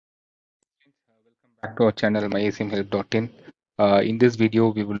Back to our channel mysimhelp.in. In this video,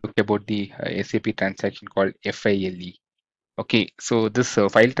 we will look about the SAP transaction called FILE. Okay, so this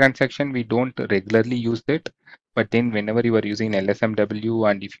file transaction, we don't regularly use it, but then whenever you are using LSMW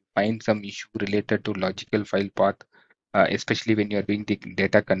and if you find some issue related to logical file path, especially when you are doing the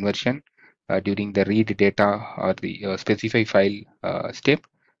data conversion during the read data or the specify file step,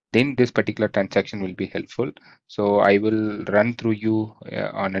 then this particular transaction will be helpful. So I will run through you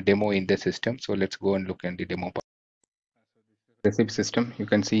on a demo in the system. So let's go and look at the demo. Receipt system, you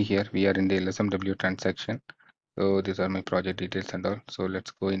can see here we are in the LSMW transaction. So these are my project details and all. So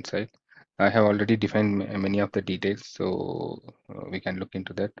let's go inside. I have already defined many of the details, so we can look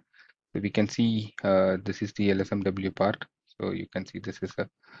into that. So we can see this is the LSMW part. So you can see this is a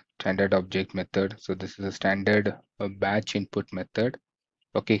standard object method. So this is a standard batch input method.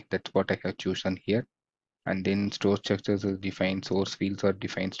 Okay, that's what I have chosen here. And then store structures is defined, source fields are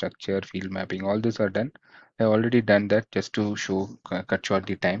defined, structure, field mapping, all these are done. I already done that just to show, cut short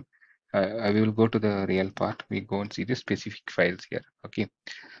the time. I will go to the real part. We go and see the specific files here. Okay,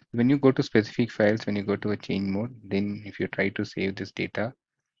 when you go to specific files, when you go to a change mode, then if you try to save this data,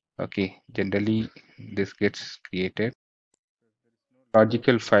 okay, generally this gets created.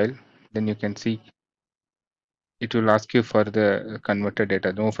 Logical file, then you can see it will ask you for the converted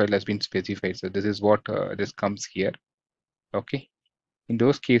data. No file has been specified. So this is what this comes here. Okay. In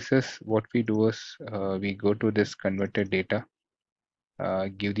those cases, what we do is we go to this converted data,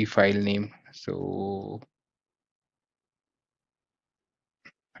 give the file name. So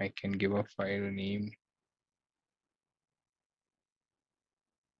I can give a file name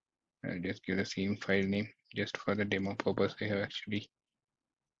and just give the same file name just for the demo purpose. I have actually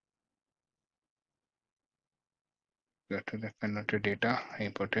got to the converted data.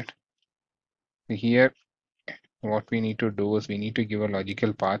 I put it here. What we need to do is we need to give a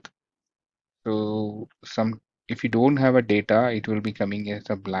logical path. So if you don't have a data, it will be coming as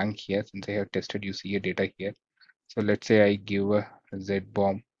a blank here. Since I have tested, you see a data here. So let's say I give a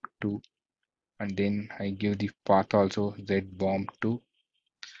zbomb to, and then I give the path also zbomb2.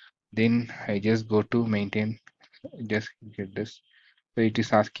 Then I just go to maintain, just get this. So it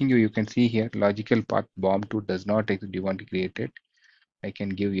is asking you, you can see here, logical path bomb2 does not exist, do you want to create it? I can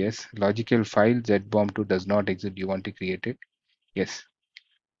give yes. Logical file zbomb2 does not exist, do you want to create it? Yes.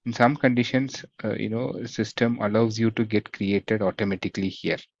 In some conditions, system allows you to get created automatically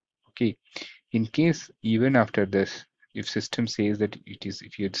here. Okay. In case even after this, if system says that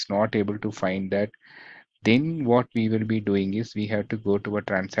if it's not able to find that, then what we will be doing is we have to go to a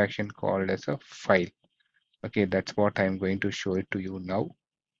transaction called as a file. Okay, that's what I'm going to show it to you now.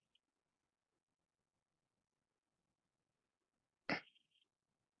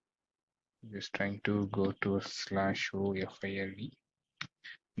 Just trying to go to a /o/file.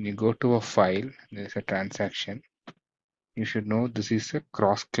 When you go to a file, there's a transaction. You should know this is a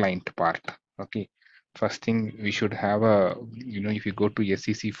cross client part. Okay, first thing we should have a, if you go to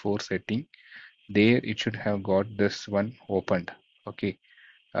SEC4 setting, there it should have got this one opened. Okay,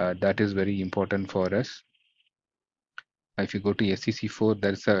 that is very important for us. If you go to SEC4,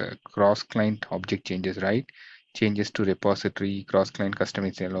 there's a cross-client object changes, right? Changes to repository, cross-client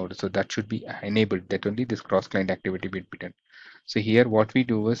customization allowed. So that should be enabled, that only this cross-client activity will be done. So here what we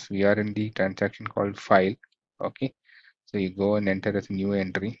do is we are in the transaction called file. Okay. So you go and enter as a new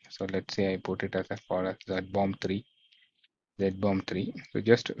entry. So let's say I put it as a call as zbomb3, zbomb3. So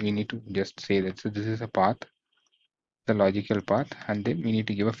just we need to just say that. So this is a path, the logical path, and then we need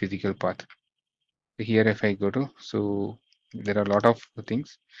to give a physical path. Here if I go to, so there are a lot of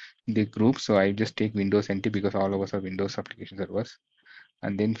things in the group, so I just take Windows NT because all of us are Windows application servers.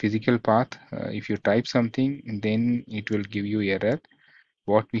 And then physical path, if you type something, then it will give you error.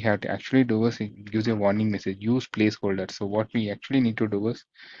 What we have to actually do is it gives a warning message, use placeholder. So what we actually need to do is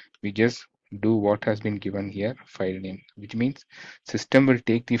we just do what has been given here, file name, which means system will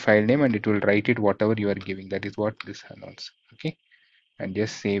take the file name and it will write it whatever you are giving. That is what this announces. Okay, and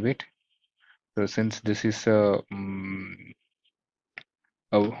just save it. So since this is a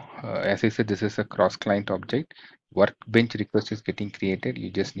as I said, this is a cross-client object. Workbench request is getting created. You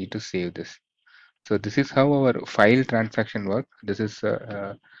just need to save this. So this is how our file transaction work. This is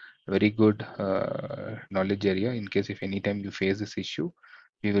a very good knowledge area. In case if anytime you face this issue,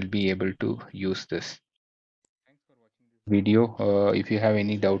 we will be able to use this. Thanks for watching this video. If you have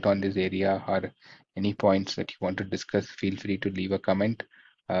any doubt on this area or any points that you want to discuss, feel free to leave a comment.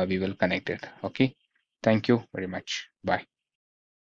 We will connect it. Okay. Thank you very much. Bye.